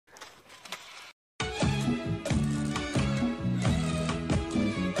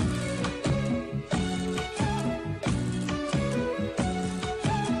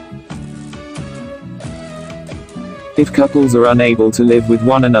If couples are unable to live with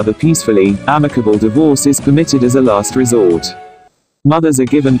one another peacefully, amicable divorce is permitted as a last resort. Mothers are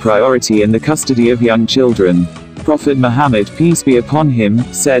given priority in the custody of young children. Prophet Muhammad, peace be upon him,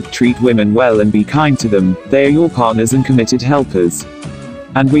 said, "Treat women well and be kind to them, they are your partners and committed helpers.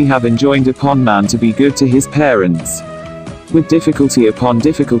 And we have enjoined upon man to be good to his parents. With difficulty upon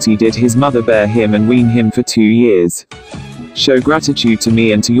difficulty did his mother bear him and wean him for 2 years. Show gratitude to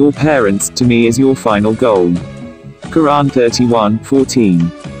me and to your parents, to me is your final goal." Quran 31:14.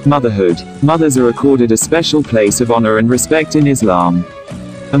 Motherhood. Mothers are accorded a special place of honor and respect in Islam.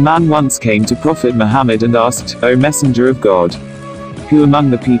 A man once came to Prophet Muhammad and asked, "O Messenger of God, who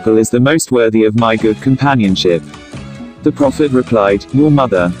among the people is the most worthy of my good companionship?" The Prophet replied, "Your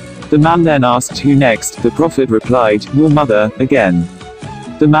mother." The man then asked, "Who next?" The Prophet replied, "Your mother," again.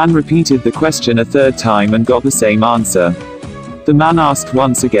 The man repeated the question a third time and got the same answer. The man asked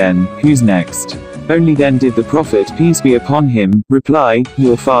once again, "Who's next?" Only then did the Prophet, peace be upon him, reply,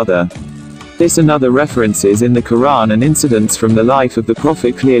 "Your father." This and other references in the Quran and incidents from the life of the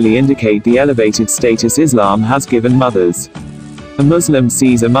Prophet clearly indicate the elevated status Islam has given mothers. A Muslim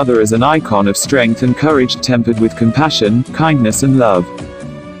sees a mother as an icon of strength and courage tempered with compassion, kindness and love.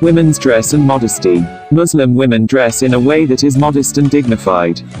 Women's dress and modesty. Muslim women dress in a way that is modest and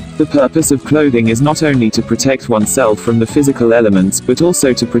dignified. The purpose of clothing is not only to protect oneself from the physical elements but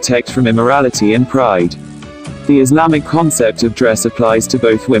also to protect from immorality and pride. The Islamic concept of dress applies to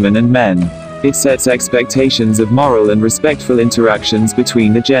both women and men. It sets expectations of moral and respectful interactions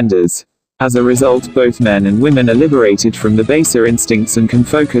between the genders. As a result, both men and women are liberated from the baser instincts and can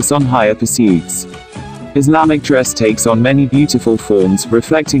focus on higher pursuits. Islamic dress takes on many beautiful forms,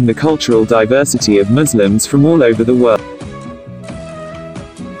 reflecting the cultural diversity of Muslims from all over the world.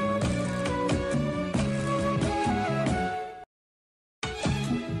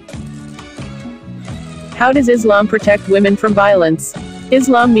 How does Islam protect women from violence?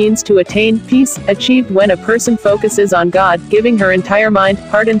 Islam means to attain peace, achieved when a person focuses on God, giving her entire mind,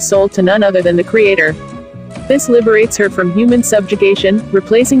 heart and soul to none other than the Creator. This liberates her from human subjugation,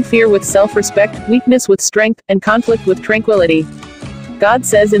 replacing fear with self-respect, weakness with strength, and conflict with tranquility. God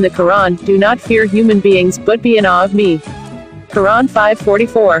says in the Quran, "Do not fear human beings, but be in awe of me." Quran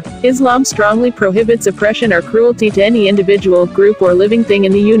 5:44. Islam strongly prohibits oppression or cruelty to any individual, group or living thing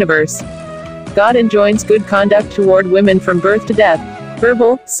in the universe. God enjoins good conduct toward women from birth to death.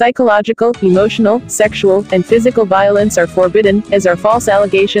 Verbal, psychological, emotional, sexual, and physical violence are forbidden, as are false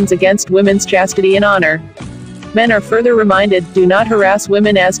allegations against women's chastity and honor. Men are further reminded, do not harass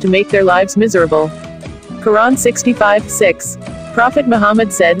women as to make their lives miserable. Quran 65:6. Prophet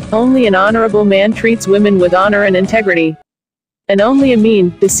Muhammad said, "Only an honorable man treats women with honor and integrity. And only a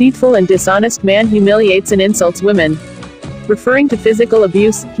mean, deceitful and dishonest man humiliates and insults women." Referring to physical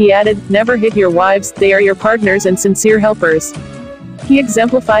abuse, he added, "Never hit your wives, they are your partners and sincere helpers." He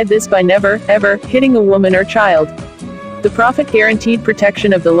exemplified this by never, ever, hitting a woman or child. The Prophet guaranteed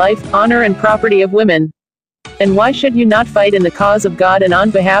protection of the life, honor and property of women. And why should you not fight in the cause of God and on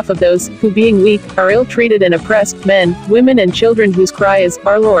behalf of those, who being weak, are ill-treated and oppressed, men, women and children whose cry is,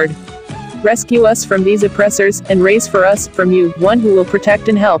 "Our Lord, rescue us from these oppressors, and raise for us, from you, one who will protect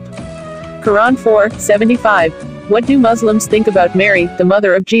and help." Quran 4:75. What do Muslims think about Mary, the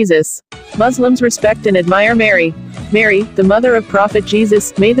mother of Jesus? Muslims respect and admire Mary. Mary, the mother of Prophet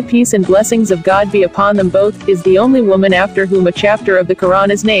Jesus, may the peace and blessings of God be upon them both, is the only woman after whom a chapter of the Quran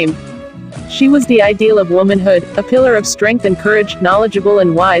is named. She was the ideal of womanhood, a pillar of strength and courage, knowledgeable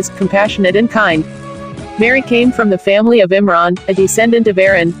and wise, compassionate and kind. Mary came from the family of Imran, a descendant of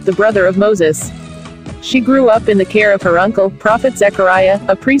Aaron, the brother of Moses. She grew up in the care of her uncle, Prophet Zechariah,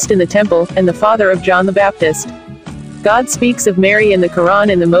 a priest in the temple, and the father of John the Baptist. God speaks of Mary in the Quran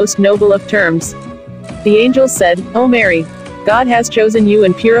in the most noble of terms. The angel said, "O Mary, God has chosen you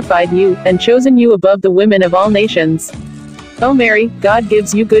and purified you, and chosen you above the women of all nations. O Mary, God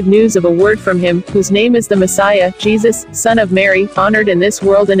gives you good news of a word from him, whose name is the Messiah, Jesus, son of Mary, honored in this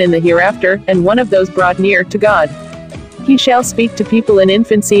world and in the hereafter, and one of those brought near to God. He shall speak to people in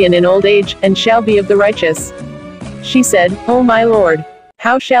infancy and in old age, and shall be of the righteous." She said, "O my Lord,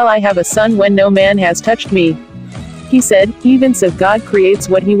 how shall I have a son when no man has touched me?" He said, "Even so God creates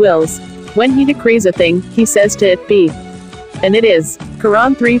what he wills. When he decrees a thing, he says to it, be. And it is."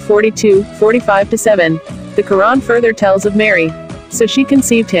 Quran 3:42, 45-7. The Quran further tells of Mary. So she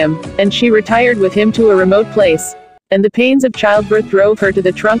conceived him, and she retired with him to a remote place. And the pains of childbirth drove her to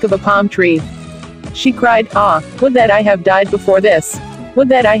the trunk of a palm tree. She cried, "Ah, would that I have died before this. Would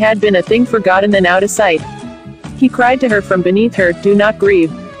that I had been a thing forgotten and out of sight." He cried to her from beneath her, "Do not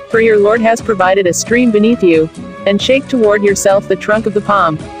grieve, for your Lord has provided a stream beneath you. And shake toward yourself the trunk of the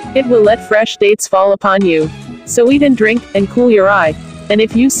palm. It will let fresh dates fall upon you." So eat and drink, and cool your eye. And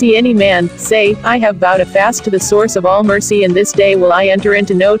if you see any man, say, I have vowed a fast to the source of all mercy, and this day will I enter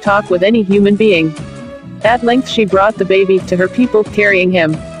into no talk with any human being. At length she brought the baby to her people, carrying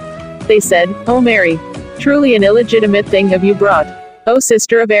him. They said, O Mary, truly an illegitimate thing have you brought. O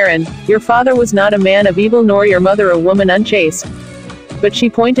sister of Aaron, your father was not a man of evil, nor your mother a woman unchaste. But she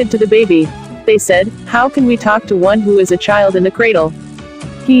pointed to the baby. They said, How can we talk to one who is a child in the cradle?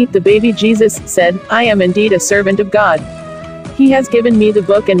 He, the baby Jesus, said, I am indeed a servant of God. He has given me the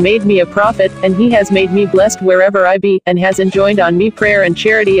book and made me a prophet, and he has made me blessed wherever I be, and has enjoined on me prayer and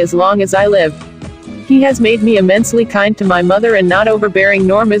charity as long as I live. He has made me immensely kind to my mother, and not overbearing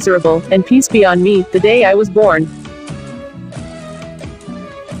nor miserable, and peace be on me, the day I was born.